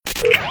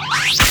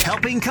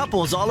Helping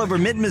couples all over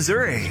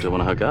mid-Missouri. Still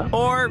want to hook up?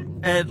 Or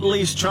at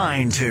least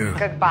trying to.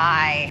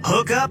 Goodbye.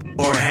 Hook up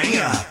or hang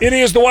up. It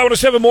is the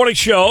Y107 Morning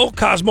Show.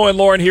 Cosmo and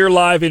Lauren here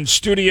live in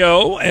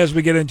studio as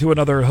we get into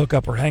another hook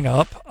up or hang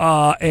up.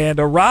 And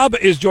Rob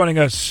is joining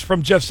us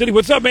from Jeff City.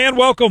 What's up, man?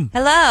 Welcome.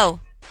 Hello.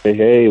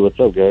 Hey, what's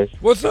up, guys?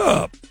 What's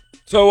up?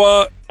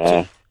 So,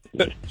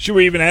 should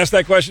we even ask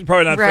that question?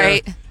 Probably not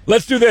Right. fair.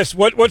 Let's do this.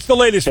 What's the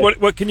latest?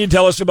 What can you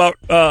tell us about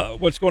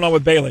what's going on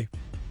with Bailey?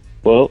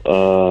 Well,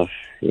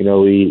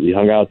 we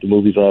hung out at the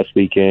movies last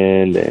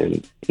weekend,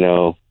 and,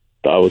 thought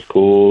it was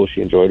cool.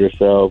 She enjoyed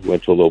herself,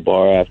 went to a little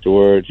bar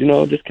afterwards,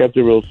 just kept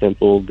it real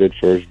simple, good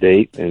first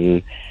date,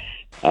 and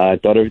I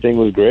thought everything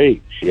was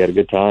great. She had a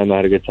good time, I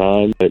had a good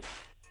time, but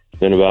it's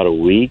been about a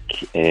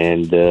week,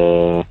 and,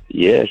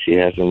 she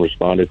hasn't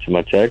responded to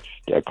my text.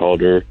 I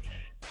called her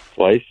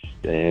twice,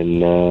 and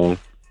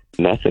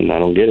nothing. I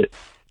don't get it.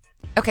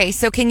 Okay,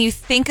 so can you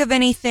think of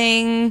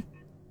anything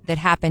that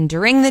happened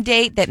during the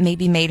date that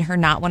maybe made her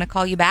not want to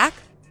call you back?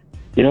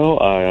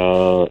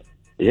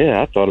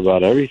 I thought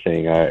about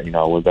everything. I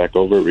went back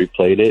over it,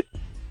 replayed it,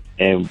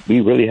 and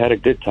we really had a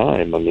good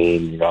time. I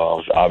mean, I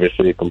was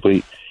obviously a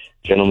complete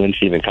gentleman.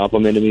 She even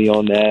complimented me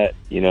on that.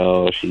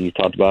 She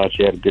talked about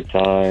she had a good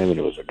time and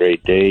it was a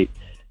great date.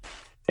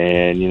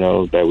 And,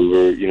 that we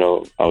were,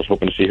 I was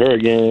hoping to see her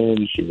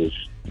again. She was,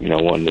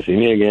 wanting to see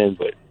me again,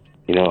 but,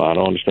 I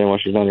don't understand why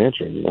she's not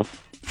answering,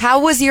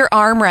 How was your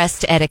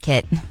armrest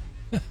etiquette?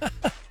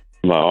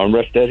 My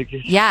armrest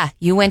etiquette? Yeah,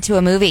 you went to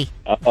a movie.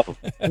 Oh.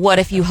 What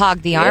if you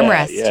hogged the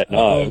armrest?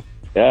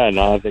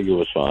 I think it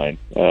was fine.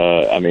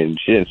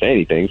 She didn't say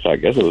anything, so I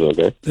guess it was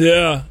okay.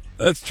 Yeah,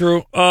 that's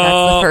true.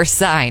 That's the first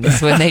sign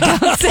is when they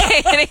don't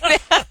say anything.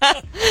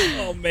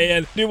 Oh,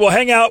 man. Dude, we'll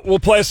hang out. We'll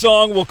play a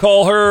song. We'll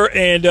call her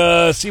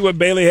and see what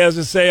Bailey has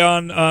to say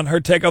on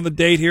her take on the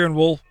date here, and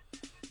we'll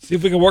see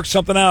if we can work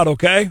something out,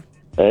 okay?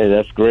 Hey,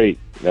 that's great.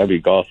 That'd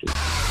be awesome.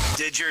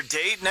 Did your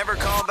date never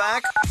call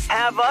back?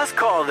 Have us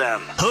call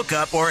them. Hook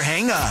up or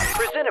hang up.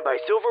 Presented by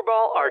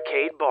Silverball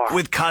Arcade Bar.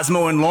 With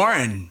Cosmo and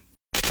Lauren.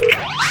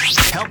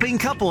 Helping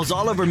couples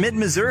all over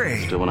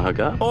mid-Missouri. Still want to hook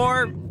up?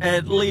 Or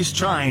at least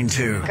trying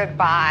to.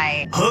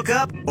 Goodbye. Hook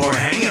up or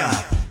hang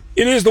up.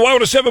 It is the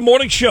Y107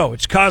 Morning Show.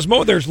 It's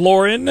Cosmo. There's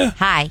Lauren.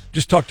 Hi.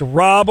 Just talked to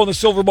Rob on the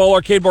Silverball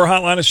Arcade Bar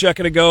hotline a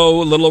second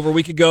ago, a little over a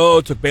week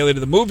ago. Took Bailey to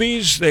the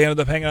movies. They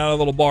ended up hanging out at a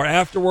little bar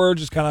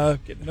afterwards, just kind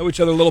of getting to know each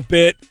other a little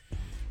bit.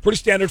 Pretty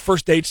standard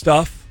first date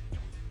stuff.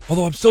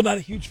 Although I'm still not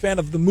a huge fan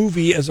of the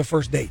movie as a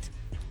first date.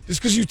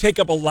 Just because you take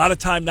up a lot of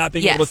time not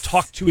being able to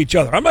talk to each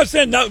other. I'm not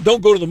saying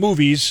don't go to the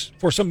movies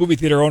for some movie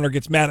theater owner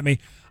gets mad at me.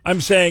 I'm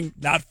saying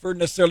not for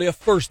necessarily a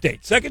first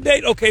date. Second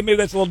date, okay, maybe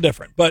that's a little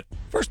different. But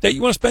first date,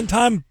 you want to spend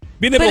time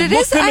being able to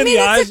look them in the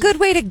eyes. It's a good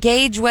way to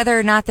gauge whether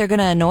or not they're going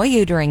to annoy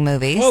you during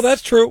movies. Well,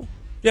 that's true.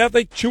 Yeah, if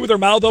they chew with their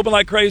mouth open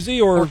like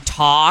crazy or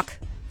talk.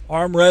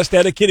 Armrest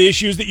etiquette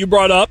issues that you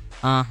brought up.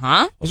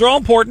 Uh-huh. Those are all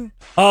important.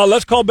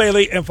 Let's call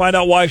Bailey and find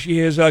out why she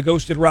has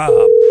ghosted Rob.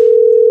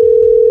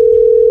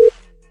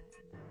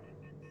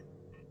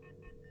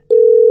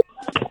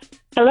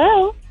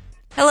 Hello.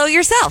 Hello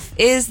yourself.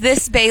 Is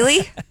this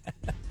Bailey?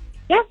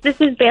 Yes, this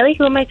is Bailey.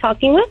 Who am I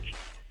talking with?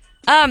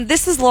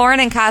 This is Lauren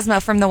and Cosmo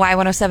from the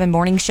Y107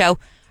 Morning Show.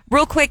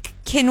 Real quick,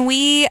 can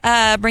we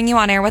bring you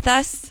on air with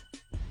us?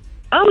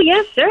 Oh,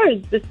 yes, sure.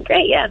 This is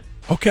great, yes.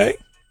 Okay.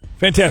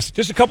 Fantastic.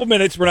 Just a couple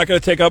minutes. We're not going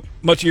to take up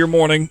much of your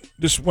morning.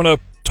 Just want to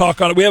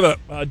talk on it. We have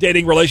a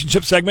dating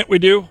relationship segment we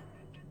do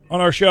on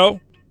our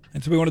show,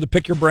 and so we wanted to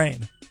pick your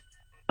brain.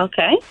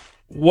 Okay.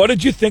 What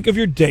did you think of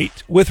your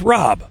date with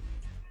Rob?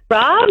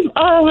 Rob?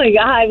 Oh, my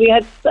God. We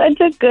had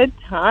such a good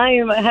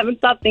time. I haven't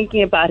stopped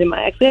thinking about him.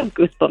 I actually have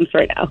goosebumps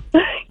right now.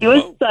 He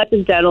was such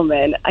a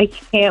gentleman. I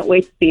can't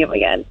wait to see him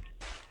again.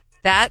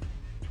 That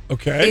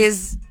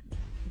is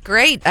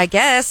great, I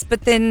guess.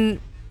 But then,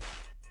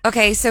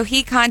 okay, so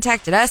he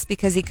contacted us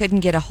because he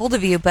couldn't get a hold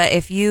of you. But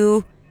if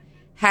you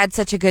had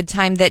such a good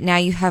time that now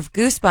you have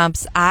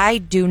goosebumps, I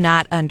do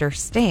not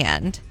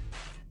understand.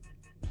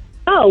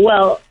 Oh,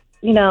 well,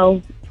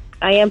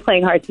 I am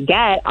playing hard to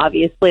get.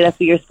 Obviously, that's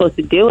what you're supposed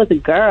to do as a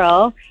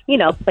girl.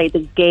 Play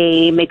the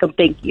game, make them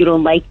think you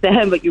don't like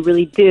them, but you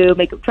really do.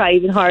 Make them try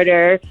even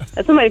harder.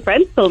 That's what my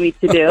friends told me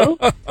to do.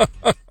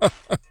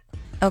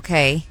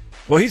 Okay.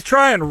 Well, he's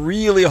trying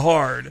really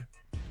hard.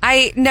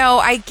 I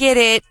get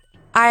it.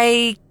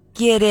 I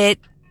get it.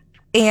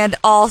 And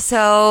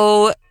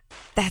also,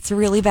 that's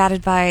really bad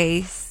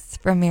advice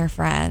from your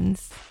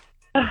friends.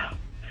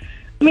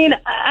 I mean,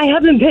 I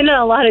haven't been on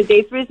a lot of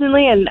dates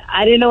recently, and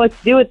I didn't know what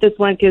to do with this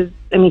one because,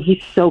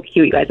 he's so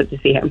cute. You guys have to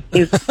see him.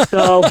 He's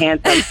so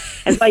handsome.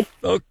 And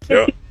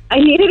so I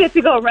needed it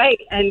to go right.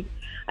 And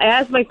I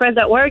asked my friends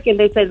at work, and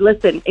they said,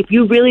 listen, if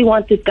you really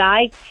want this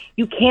guy,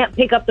 you can't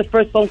pick up the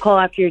first phone call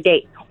after your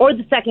date or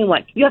the second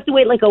one. You have to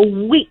wait like a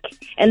week,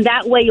 and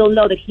that way you'll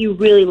know that he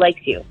really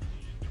likes you.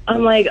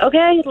 I'm like,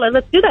 okay,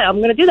 let's do that. I'm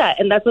going to do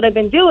that. And that's what I've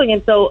been doing.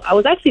 And so I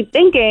was actually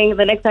thinking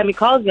the next time he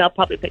calls me, I'll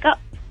probably pick up.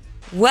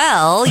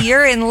 Well,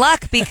 you're in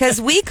luck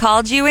because we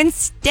called you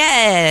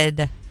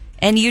instead.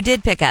 And you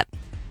did pick up.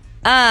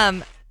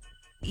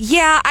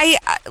 Yeah,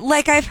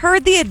 I've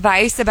heard the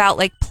advice about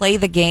like play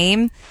the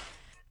game,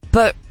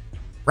 but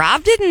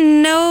Rob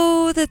didn't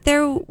know that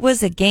there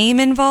was a game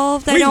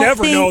involved. We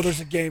never know there's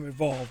a game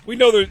involved. We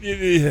know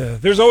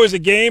there's always a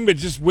game, but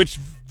just which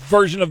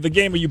version of the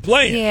game are you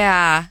playing?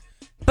 Yeah,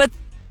 but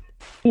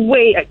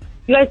wait,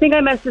 you guys think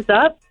I messed this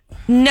up?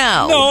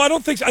 No, I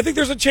don't think so. I think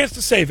there's a chance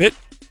to save it.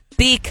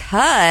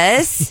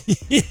 Because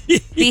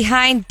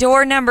behind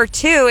door number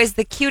 2 is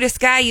the cutest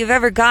guy you've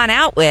ever gone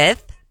out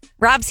with.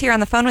 Rob's here on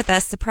the phone with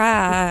us.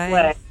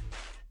 Surprise.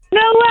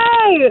 No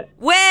way.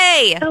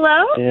 Way.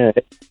 Hello? Yeah.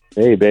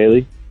 Hey,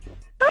 Bailey.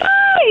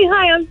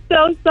 Hi, I'm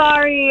so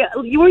sorry.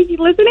 You were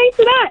listening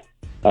to that?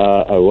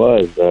 I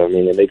was. I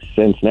mean, it makes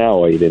sense now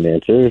why you didn't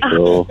answer,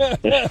 so...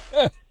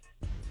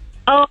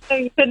 Oh,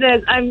 my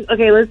goodness.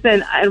 Okay,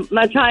 listen, I'm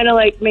not trying to,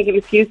 like, make an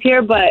excuse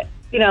here, but...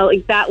 You know,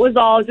 like, that was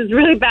all just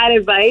really bad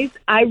advice.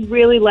 I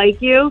really like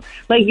you.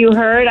 Like you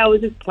heard, I was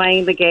just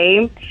playing the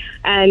game.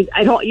 And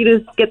I don't want you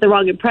to get the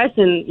wrong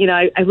impression. You know,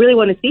 I really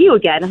want to see you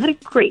again. I had a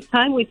great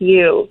time with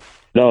you.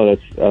 No,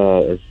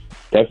 that's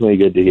definitely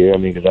good to hear. I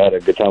mean, because I had a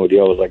good time with you.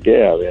 I was like,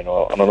 yeah,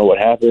 I don't know what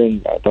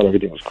happened. I thought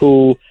everything was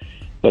cool.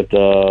 But,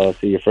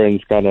 see, your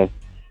friends kind of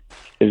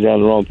is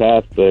down the wrong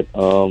path. But,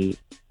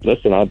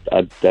 listen,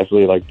 I'd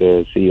definitely like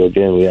to see you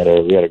again. We had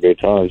a great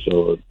time.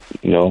 So,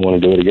 I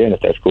want to do it again if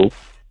that's cool.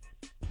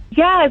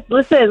 Yes,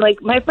 listen,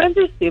 like, my friends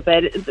are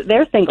stupid.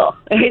 They're single.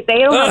 They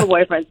don't have a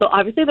boyfriend, so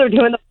obviously they're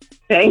doing the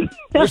thing.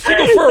 They're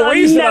single for a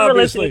reason,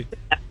 obviously.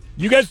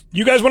 You guys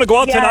want to go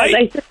out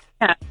tonight?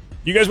 Yeah.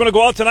 You guys want to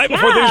go out tonight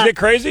before things get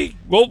crazy?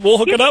 We'll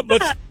hook it up.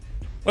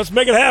 Let's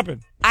make it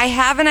happen. I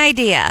have an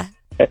idea.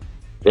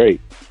 Great.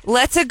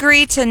 Let's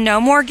agree to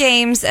no more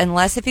games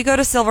unless if you go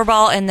to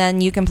Silverball, and then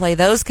you can play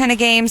those kind of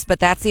games, but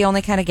that's the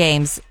only kind of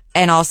games.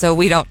 And also,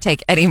 we don't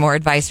take any more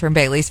advice from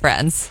Bailey's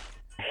friends.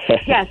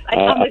 Yes,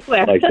 I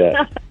swear. Like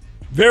that.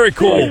 Very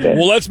cool. Like that.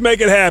 Well, let's make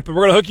it happen.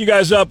 We're going to hook you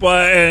guys up,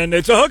 and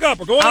it's a hookup.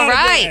 We're going All out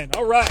right. again.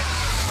 All right.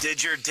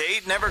 Did your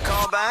date never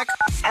call back?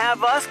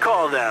 Have us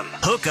call them.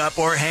 Hook up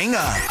or hang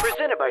up.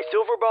 Presented by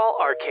Silverball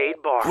Arcade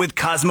Bar with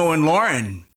Cosmo and Lauren.